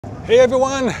Hey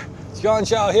everyone, it's John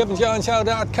Chow here from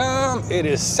johnchow.com. It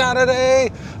is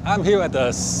Saturday. I'm here at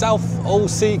the South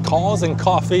OC Cars and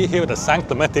Coffee here at the San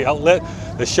Clemente outlet.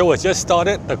 The show has just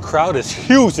started. The crowd is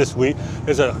huge this week.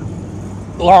 There's a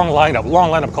long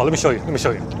lineup call. Let me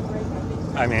show you.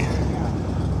 I mean,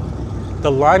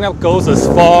 the lineup goes as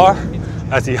far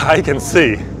as the eye can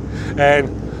see. And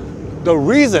the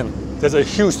reason there's a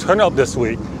huge turnout this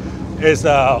week is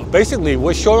basically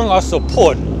we're showing our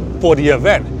support for the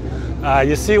event.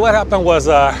 You see what happened was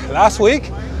last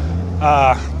week,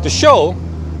 the show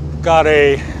got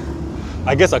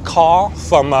I guess a call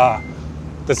from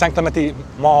the San Clemente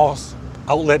Mall's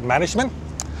outlet management,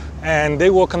 and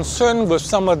they were concerned with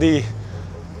some of the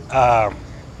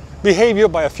behavior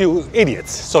by a few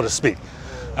idiots, so to speak.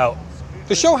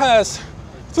 The show has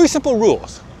 3 simple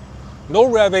rules: no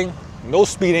revving, no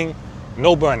speeding,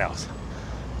 no burnouts.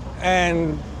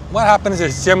 And what happens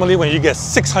is generally when you get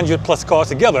 600 plus cars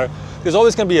together, there's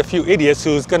always going to be a few idiots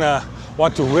who's going to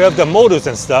want to rev the motors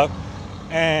and stuff.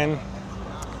 And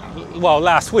well,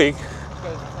 last week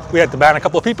we had to ban a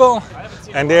couple of people,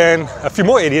 and then a few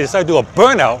more idiots decided to do a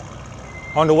burnout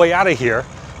on the way out of here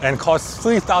and caused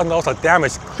 $3,000 of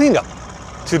damage cleanup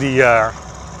to the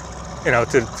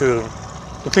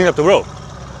to clean up the road.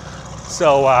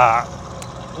 So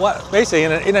what basically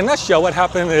in a nutshell, what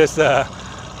happened is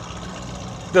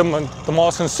the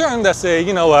mall's concerned that say,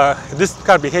 if this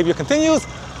kind of behavior continues,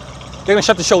 they're gonna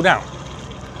shut the show down.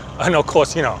 And of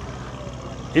course, you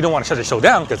don't want to shut the show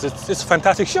down because it's a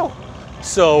fantastic show.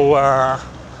 So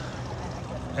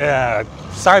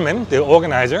Simon, the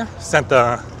organizer, sent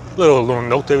a little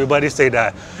note to everybody, say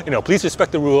that, please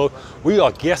respect the rule. We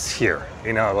are guests here.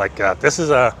 This is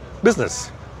a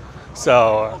business.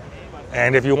 So,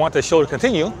 and if you want the show to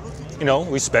continue,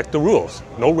 respect the rules.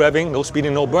 No revving, no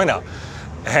speeding, no burnout.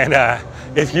 And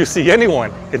if you see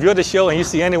anyone, if you're at the show and you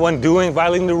see anyone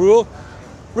violating the rule,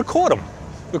 record them,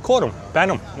 ban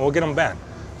them, we'll get them banned,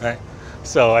 right?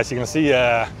 So as you can see,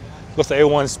 looks like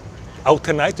everyone's out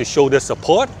tonight to show their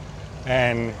support,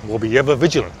 and we'll be ever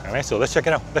vigilant, all right? So let's check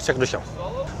it out, let's check the show.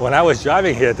 When I was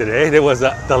driving here today, there was the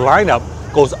lineup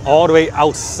goes all the way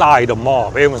outside the mall.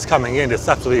 Everyone's coming in, it's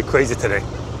absolutely crazy today.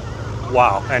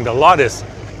 Wow, and the lot is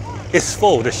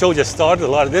full. The show just started. A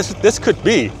lot of this could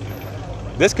be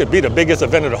the biggest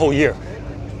event of the whole year.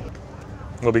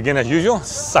 We'll begin as usual.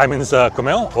 Simon's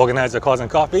Camel, organizer of Cars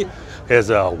and Coffee. Here's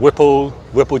a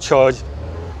Whipple charge,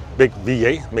 big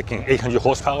V8, making 800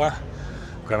 horsepower.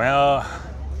 Camel,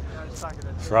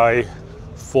 Ferrari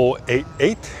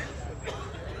 488.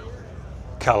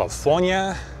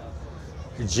 California,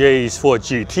 Jay's Ford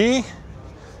GT,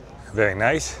 very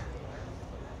nice.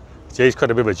 Jay's quite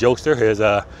a bit of a jokester.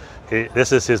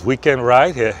 This is his weekend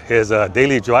ride. His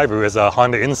daily driver is a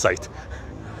Honda Insight.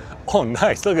 Oh,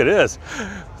 nice, look at this.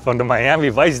 From the Miami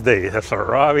Vice Day, the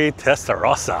Ferrari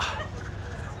Testarossa.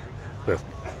 With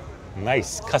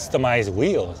nice customized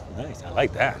wheels. Nice, I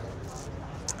like that.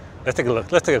 Let's take a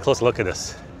look. Let's take a closer look at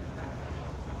this.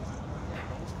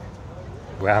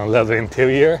 Brown leather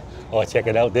interior. Oh, check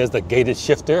it out. There's the gated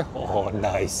shifter. Oh,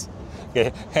 nice.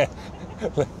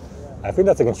 I think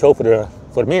that's a control for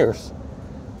the mirrors.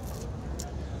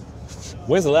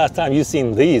 When's the last time you've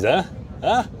seen these, huh?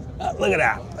 Look at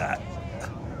that.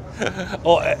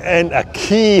 Oh, and a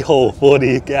keyhole for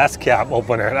the gas cap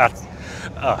opener. That's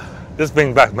this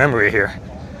brings back memory here.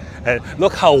 And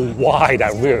look how wide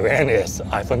that rear end is.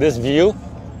 From this view,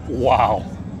 wow.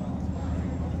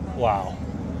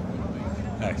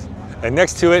 Nice. And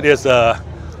next to it is a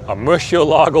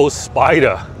Murcielago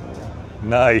Spider.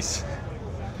 Nice.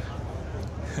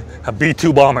 A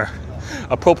B-2 bomber,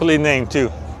 appropriately named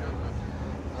too.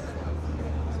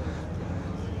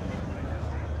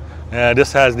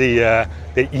 This has the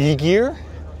E-gear,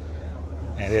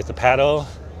 and there's the paddle.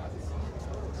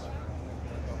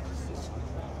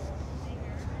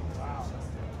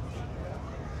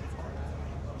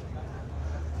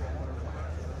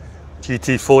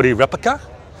 GT40 replica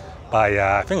by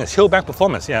I think it's Hillbank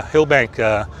Performance. Yeah, Hillbank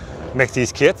makes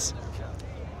these kits.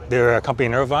 They're a company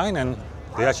in Irvine, and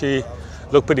they actually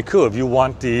look pretty cool. If you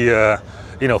want the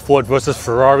Ford versus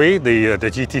Ferrari, the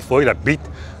GT40 that beat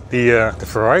the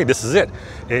Ferrari, this is it.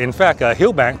 In fact,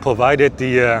 Hillbank provided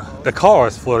the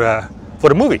cars for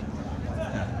the movie.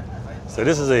 So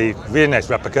this is a really nice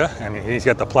replica. I mean, he's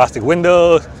got the plastic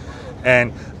windows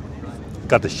and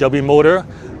got the Shelby motor.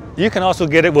 You can also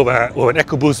get it with an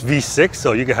EcoBoost V6,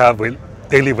 so you can have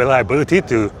daily reliability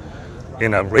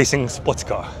in a racing sports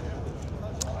car.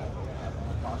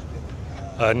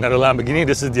 Another Lamborghini.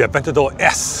 This is the Aventador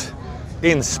S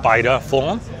in Spider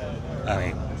form. I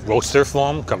mean, roadster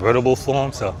form, convertible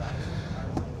form. So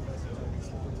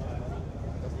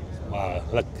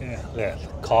Look, yeah,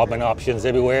 carbon options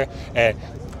everywhere. And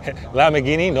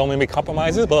Lamborghini don't make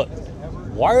compromises, but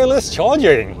wireless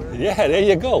charging. Yeah, there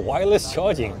you go, wireless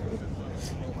charging.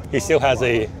 He still has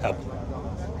a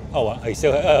oh, well, he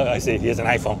still, I see, he has an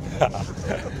iPhone.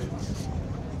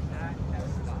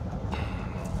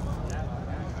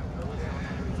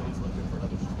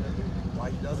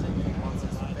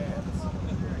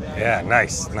 Yeah,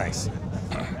 nice, nice.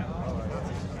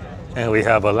 And we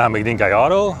have a Lamborghini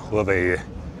Gallardo with a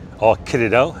all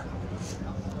kitted out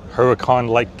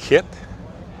Huracan-like kit.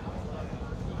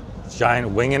 Giant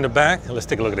wing in the back. Let's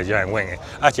take a look at the giant wing.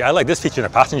 Actually, I like this feature in the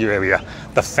passenger area.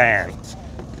 The fan.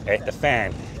 Okay, the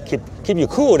fan. Keep you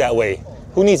cool that way.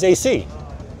 Who needs AC?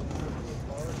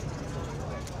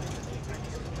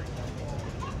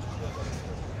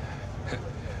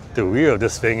 The rear of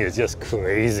this thing is just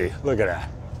crazy. Look at that.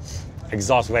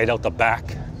 Exhaust right out the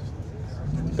back.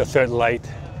 The third light.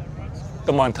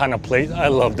 The Montana plate. I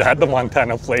love that, the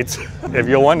Montana plates. If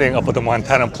you're wondering about the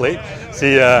Montana plate,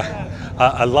 see,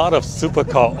 a lot of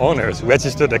supercar owners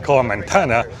register their car in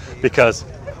Montana because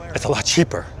it's a lot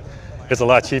cheaper. It's a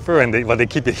lot cheaper, and they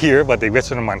keep it here, but they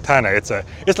register in Montana. It's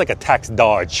like a tax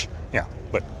dodge. Yeah,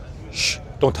 but shh,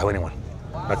 don't tell anyone.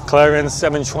 McLaren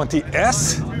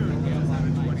 720S.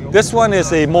 This one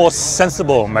is a more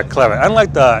sensible McLaren.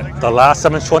 Unlike the last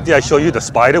 720 I showed you, the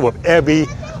Spider with every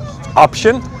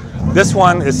option, this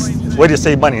one is way to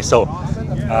save money. So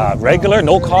regular,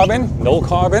 no carbon,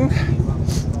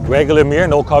 regular mirror,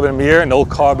 no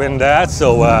carbon that.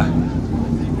 So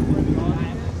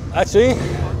actually,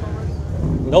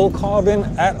 no carbon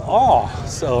at all.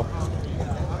 So,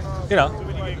 you know,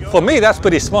 for me, that's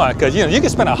pretty smart because, you know, you can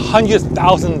spend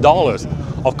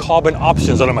 $100,000 of carbon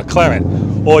options on a McLaren.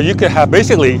 Or you could have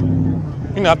basically, you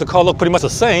know, have the car look pretty much the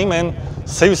same and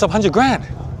save yourself 100 grand.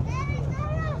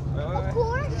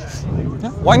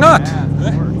 Yeah, why not?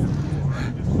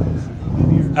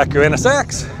 Acura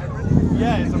NSX.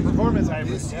 Yeah, it's a performance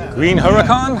hybrid. Yeah. Green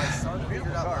Huracan.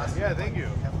 Yeah, thank you.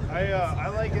 I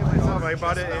like it myself. I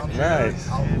bought it in Nice.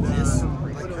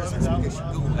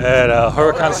 And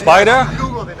Huracan Spider.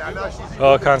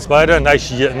 Huracan Spider,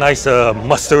 nice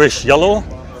musterish yellow.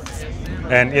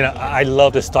 And you know, I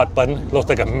love the start button. It looks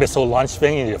like a missile launch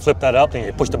thing, and you flip that up and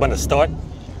you push the button to start.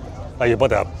 Like you're about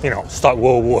to, you know, start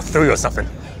World War III or something.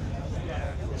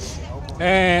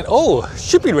 And oh,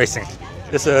 Sheepy Racing.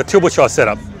 It's a turbocharged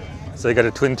setup. So you got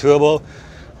a twin turbo.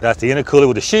 That's the intercooler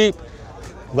with the sheep.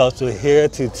 About to here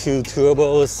to two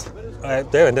turbos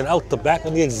right there, and then out the back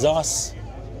on the exhaust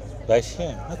right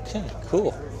here. Okay,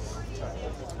 cool.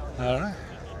 All right,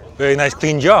 very nice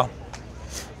clean job.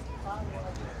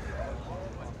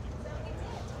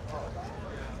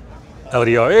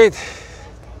 Audi R8.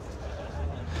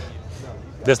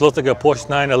 This looks like a Porsche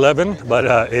 911,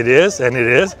 but it is,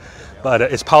 but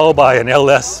it's powered by an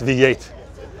LS V8.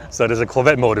 So there's a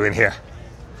Corvette motor in here.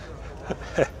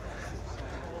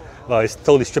 Well, it's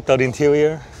totally stripped out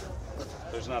interior.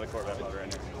 There's not a Corvette motor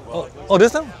in here. Oh,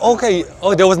 this one? Okay.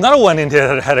 Oh, there was another one in here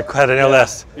that had an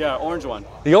LS. Yeah, orange one.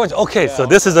 The orange. Okay, yeah, so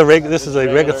this is a regular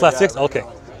flat six. Yeah, okay,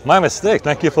 my mistake.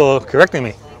 Thank you for correcting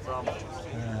me.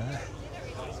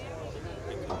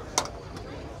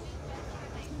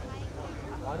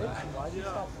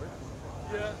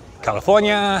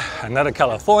 California, another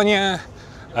California.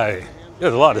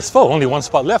 There's a lot. It's full. Only one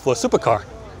spot left for a supercar.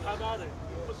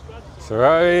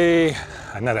 Ferrari,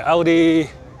 another Audi.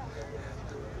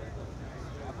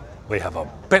 We have a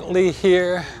Bentley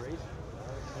here.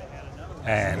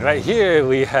 And right here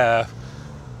we have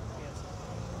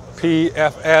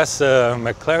PFS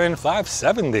McLaren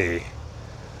 570.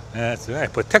 That's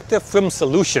right. Protective Film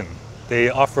Solution.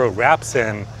 They offer wraps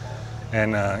and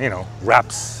you know,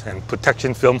 wraps and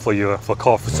protection film for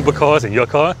supercars and your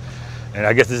car. And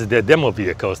I guess this is their demo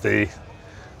vehicles. They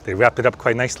wrapped it up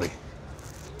quite nicely.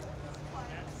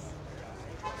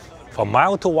 From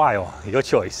mile to while, your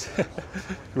choice.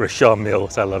 Rochelle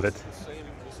Mills, I love it.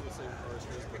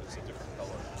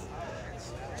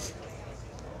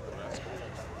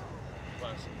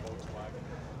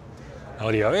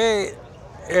 Audi R8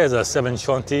 is a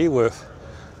 720 with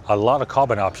a lot of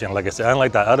carbon option. Like I said,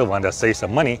 unlike that other one that saves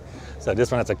some money. So this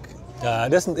one has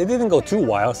it didn't go too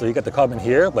wild. So you got the carbon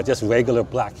here, but just regular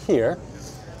black here.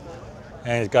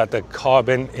 And it's got the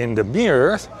carbon in the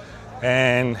mirrors,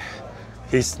 and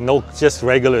he's just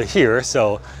regular here.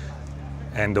 So,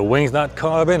 and the wing's not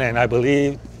carbon, and I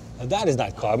believe that is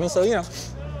not carbon. So, you know,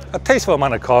 a tasteful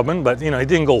amount of carbon, but you know, it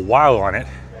didn't go wild on it.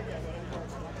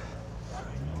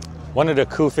 One of the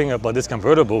cool things about this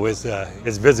convertible is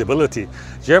visibility.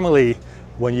 Generally,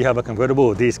 when you have a convertible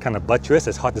with these kind of buttress,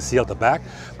 it's hard to see out the back.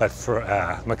 But for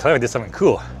McLaren did something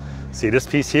cool. See this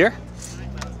piece here?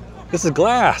 This is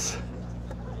glass.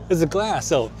 This is glass.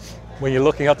 So when you're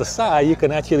looking out the side, you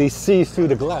can actually see through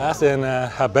the glass and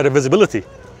have better visibility.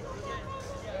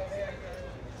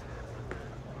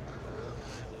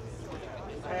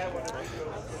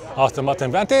 Aston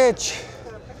Martin Vantage.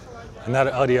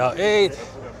 Another Audi R8.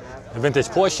 A vintage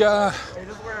Porsche.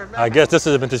 I guess this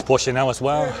is a vintage Porsche now as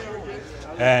well.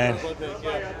 And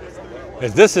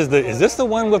is this the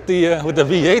one with the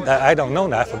V8? I don't know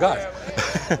now. I forgot.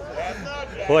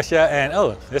 Porsche, and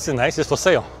oh, this is nice. It's for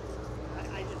sale.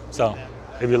 So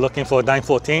if you're looking for a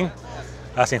 914,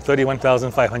 asking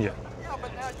 $31,500.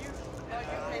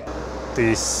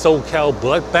 The SoCal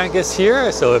Blood Bank is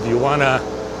here. So if you want to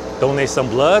donate some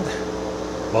blood,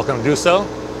 welcome to do so.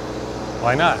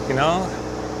 Why not? You know,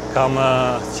 come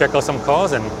check out some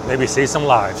cars and maybe save some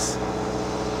lives.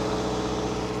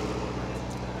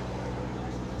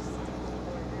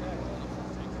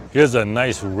 Here's a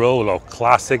nice row of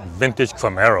classic vintage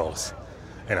Camaros,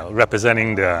 you know,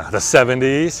 representing the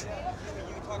 70s,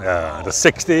 the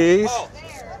 60s.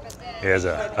 Here's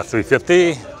a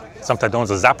 350, sometimes known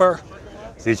as a Zapper,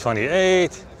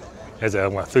 Z28. Here's a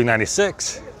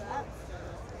 396.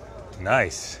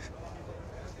 Nice.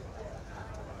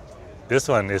 This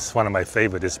one is one of my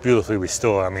favorites. It's beautifully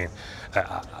restored. I mean,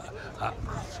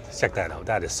 check that out.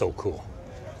 That is so cool.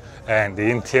 And the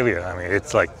interior, I mean,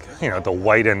 it's like, you know, the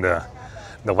white and the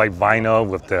white vinyl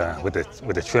with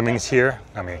the trimmings here.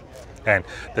 I mean, and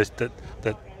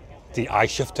the eye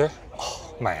shifter.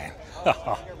 Oh man.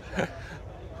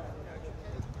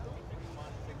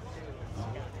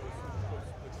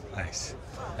 Nice.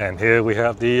 And here we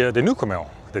have the new Camaro,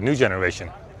 the new generation,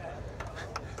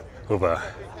 with a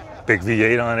big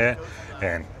V8 on it.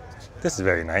 And this is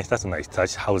very nice. That's a nice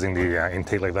touch, housing the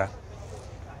intake like that.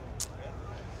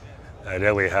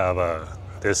 There we have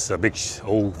this big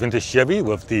old vintage Chevy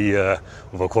with a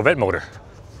Corvette motor.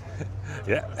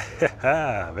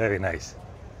 Yeah, very nice.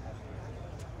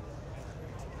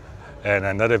 And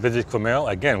another vintage Camaro,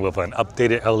 again with an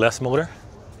updated LS motor.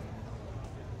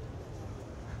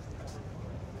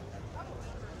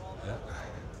 Yeah.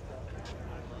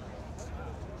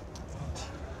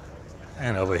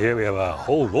 And over here we have a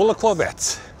whole roll of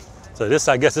Corvettes. So this,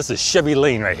 I guess, this is Chevy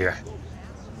Lane right here.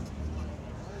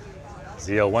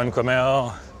 Z01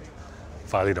 Camaro,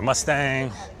 5-liter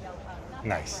Mustang.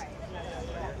 Nice.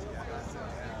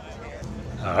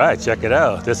 All right, check it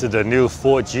out. This is the new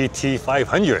Ford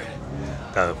GT500,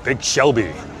 the big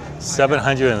Shelby,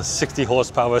 760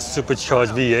 horsepower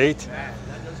supercharged V8.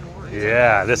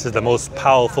 Yeah, this is the most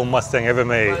powerful Mustang ever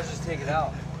made.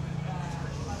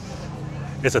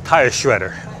 It's a tire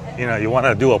shredder. You know, you want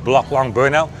to do a block-long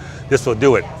burnout, this will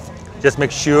do it. Just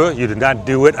make sure you do not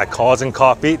do it at Cars and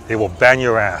Coffee. They will ban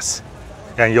your ass.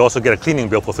 And you also get a cleaning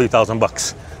bill for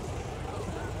 $3,000.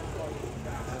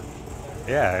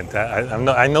 Yeah, and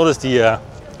I noticed the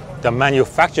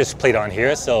manufacturer's plate on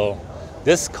here, so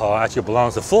this car actually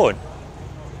belongs to Ford.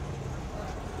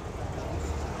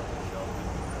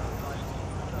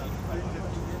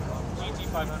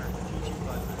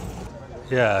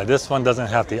 Yeah, this one doesn't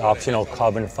have the optional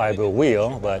carbon fiber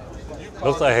wheel, but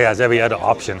looks like it has every other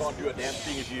option.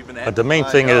 But the main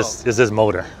thing is this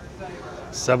motor.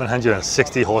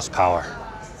 760 horsepower.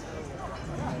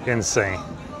 Insane.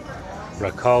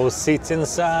 Recall seats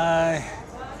inside.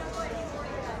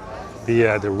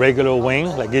 The regular wing,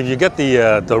 like if you get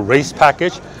the race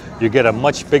package, you get a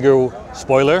much bigger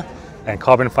spoiler and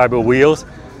carbon fiber wheels,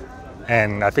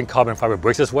 and I think carbon fiber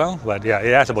brakes as well. But yeah,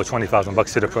 it adds about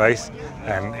 $20,000 to the price.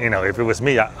 And you know, if it was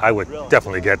me, I would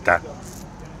definitely get that.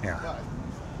 Yeah.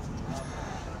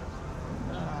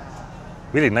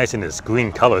 Really nice in this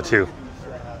green color too.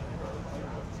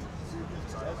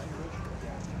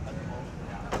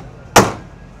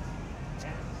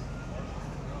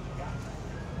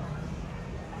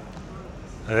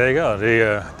 There you go,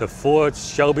 the Ford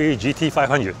Shelby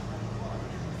GT500.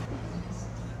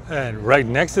 And right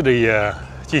next to the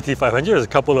GT500 is a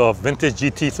couple of vintage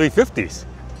GT350s.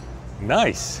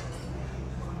 Nice.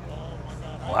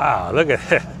 Wow, look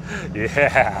at it.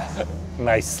 Yeah,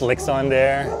 nice slicks on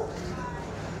there.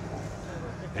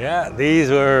 Yeah, these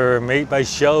were made by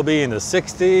Shelby in the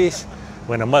 60s.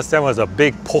 When the Mustang was a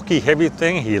big, pokey, heavy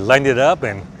thing, he lined it up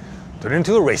and turned it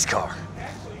into a race car.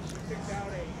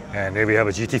 And there we have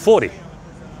a GT40.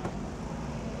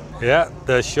 Yeah,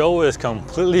 the show is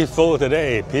completely full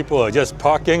today. People are just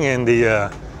parking in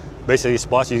the basically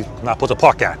spots you're not supposed to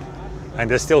park at. And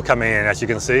they're still coming in, as you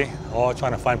can see, all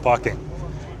trying to find parking.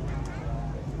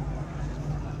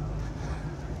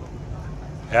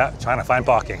 Yeah, trying to find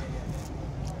parking.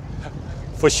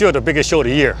 For sure, the biggest show of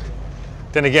the year.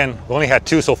 Then again, we only had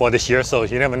 2 so far this year, so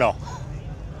you never know.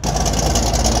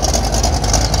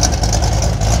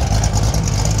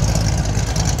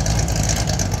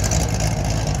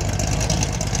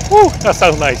 Woo, that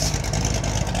sounds nice.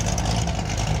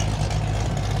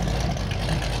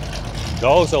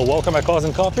 Dogs are welcome at Cars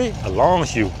and Coffee as long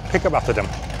as you pick up after them.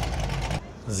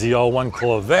 ZR1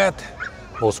 Corvette,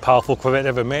 most powerful Corvette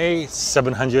ever made,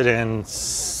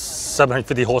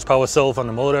 750 horsepower sold from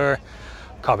the motor,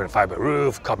 carbon fiber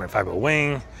roof, carbon fiber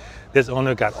wing. This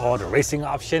owner got all the racing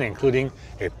options, including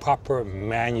a proper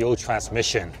manual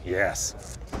transmission.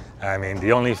 Yes, I mean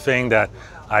the only thing that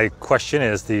I question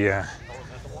is the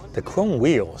chrome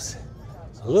wheels.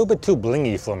 A little bit too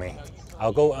blingy for me.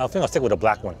 I think I'll stick with the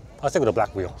black one. I'll stick with the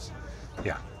black wheels.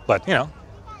 Yeah, but you know,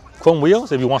 chrome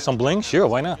wheels, if you want some bling, sure,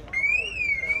 why not?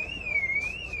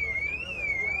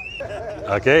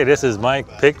 Okay, this is my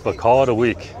pick for car of the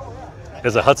week.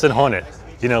 It's a Hudson Hornet,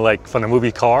 you know, like from the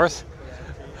movie Cars.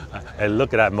 And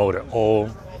look at that motor, oh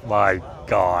my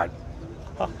God.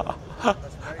 I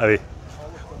mean,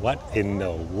 what in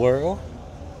the world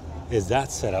is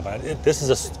that setup? This is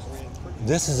a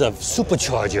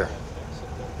supercharger.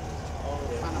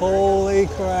 Holy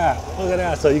crap, look at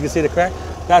that. So you can see the crank,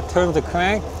 that turns the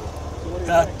crank,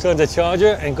 that turns the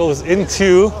charger and goes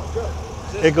into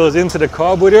the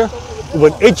carburetor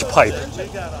with an H pipe.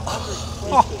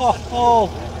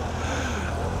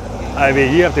 I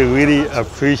mean, you have to really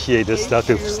appreciate this stuff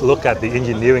to look at the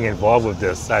engineering involved with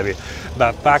this. I mean,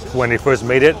 back when they first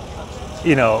made it,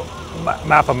 you know,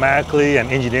 mathematically and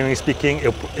engineering speaking,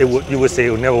 you would say it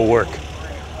would never work.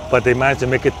 But they managed to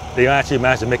make it, they actually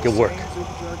managed to make it work.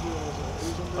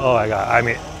 Oh my God, I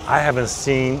mean, I haven't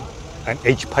seen an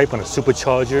H pipe on a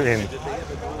supercharger in,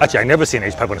 actually I never seen an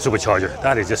H pipe on a supercharger.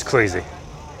 That is just crazy.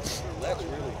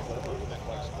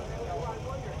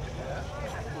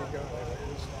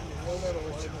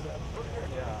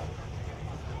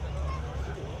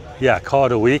 Yeah, car of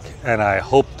the week, and I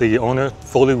hope the owner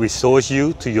fully restores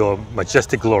you to your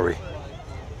majestic glory.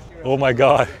 Oh my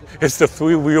God, it's the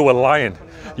 3-wheel Lion.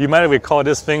 You might have recalled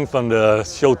this thing from the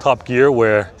show Top Gear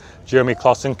where Jeremy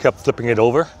Clarkson kept flipping it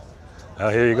over.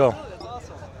 Here you go.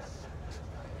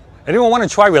 Anyone want to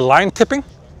try with line tipping?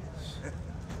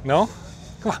 No?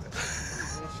 Come on.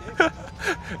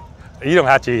 You don't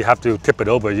actually have to tip it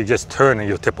over, you just turn and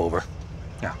you'll tip over.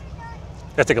 Yeah.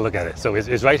 Let's take a look at it. So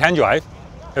it's right-hand drive,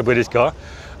 a British car,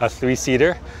 a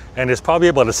 3-seater, and it's probably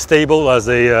about as stable as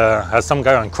as some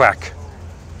guy on crack.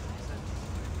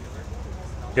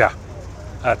 Yeah,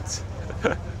 that's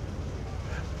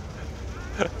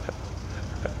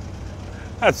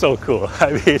that's so cool.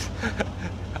 I mean,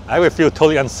 I would feel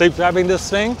totally unsafe driving this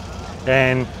thing,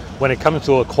 and when it comes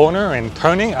to a corner and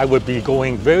turning, I would be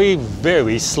going very,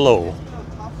 very slow.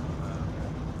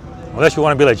 Unless you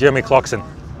want to be like Jeremy Clarkson.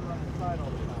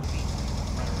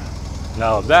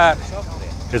 Now that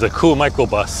is a cool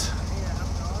microbus.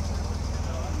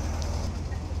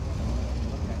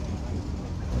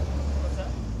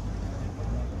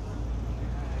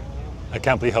 I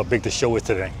can't believe how big the show is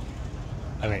today.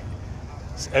 I mean,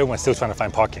 everyone's still trying to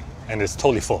find parking, and it's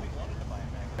totally full.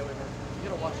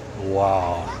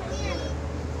 Wow.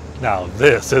 Now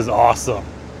this is awesome.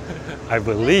 I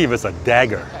believe it's a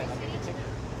Dagger.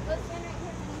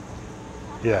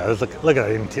 Yeah, look at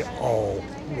that interior. Oh,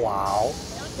 wow.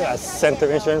 That center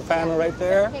instrument panel right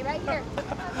there. Okay, right here.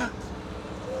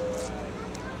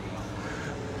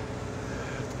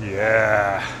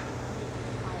 Yeah.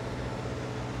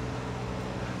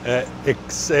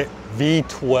 It's a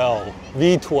V12.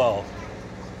 V12.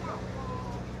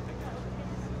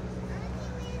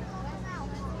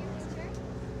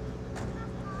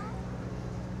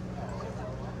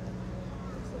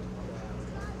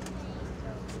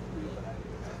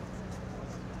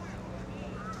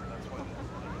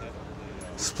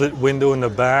 Split window in the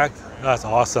back. That's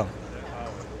awesome.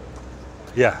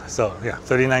 Yeah, so yeah,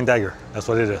 39 Dagger. That's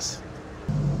what it is.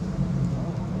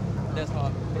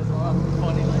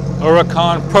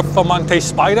 Huracan Performante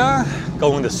Spider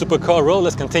going the supercar road.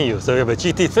 Let's continue. So we have a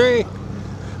GT3,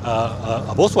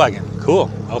 a Volkswagen.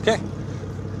 Cool. Okay.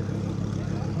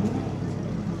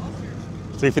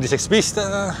 356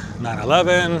 Speedster,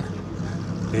 911.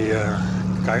 The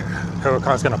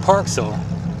Huracan's gonna park. So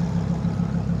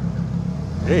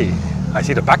hey, I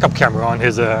see the backup camera on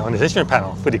his instrument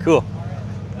panel. Pretty cool.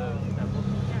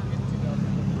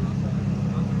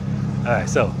 All right,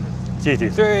 so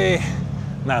GT3,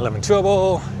 911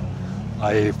 Turbo,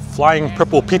 a flying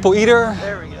purple people eater,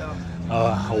 There we go.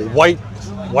 a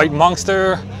white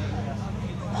monster,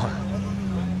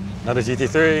 another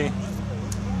GT3,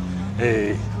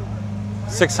 a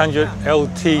 600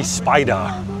 LT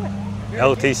Spider.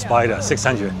 LT Spider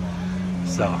 600.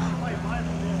 So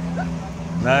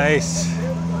nice.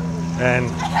 And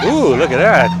ooh, look at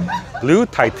that. Blue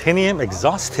titanium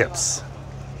exhaust tips.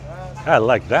 I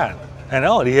like that. And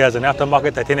oh, he has an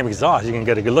aftermarket titanium exhaust. You can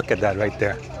get a good look at that right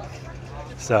there.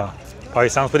 So probably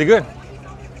sounds pretty good.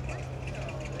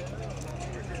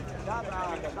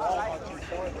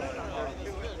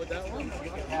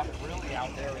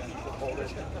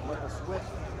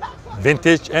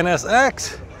 Vintage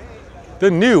NSX,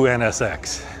 the new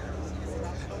NSX.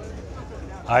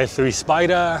 i3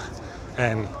 Spider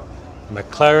and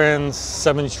McLaren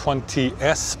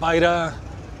 720S Spider.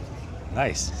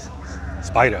 Nice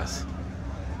Spiders.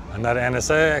 Another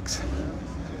NSX.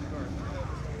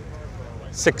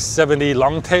 670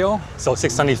 long tail, so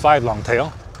 675 long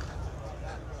tail.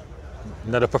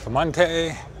 Another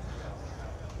Performante.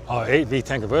 R8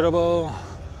 V10 convertible.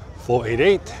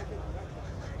 488.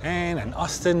 And an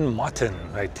Aston Martin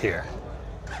right here.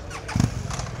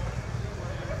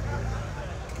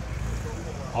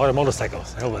 All the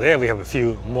motorcycles. And over there we have a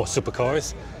few more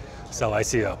supercars. So I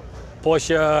see a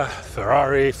Porsche,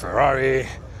 Ferrari,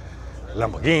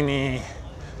 Lamborghini,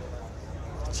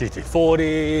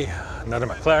 GT40, another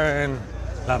McLaren,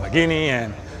 Lamborghini,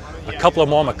 and a couple of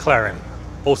more McLaren,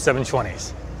 both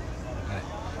 720s.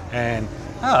 And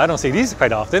I don't see these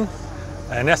quite often.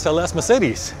 An SLS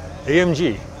Mercedes,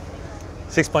 AMG.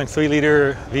 6.3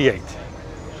 liter V8.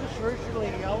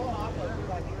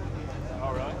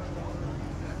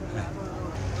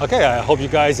 Okay, I hope you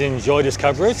guys enjoy this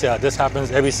coverage. This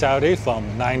happens every Saturday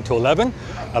from 9 to 11.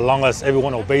 As long as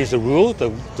everyone obeys the rule,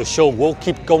 the show will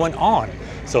keep going on.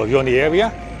 So if you're in the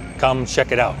area, come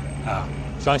check it out.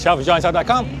 John Chow from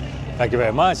johnchow.com. Thank you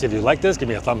very much. If you like this, give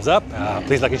me a thumbs up.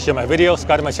 Please like and share my video,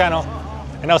 subscribe to my channel,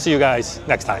 and I'll see you guys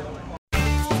next time.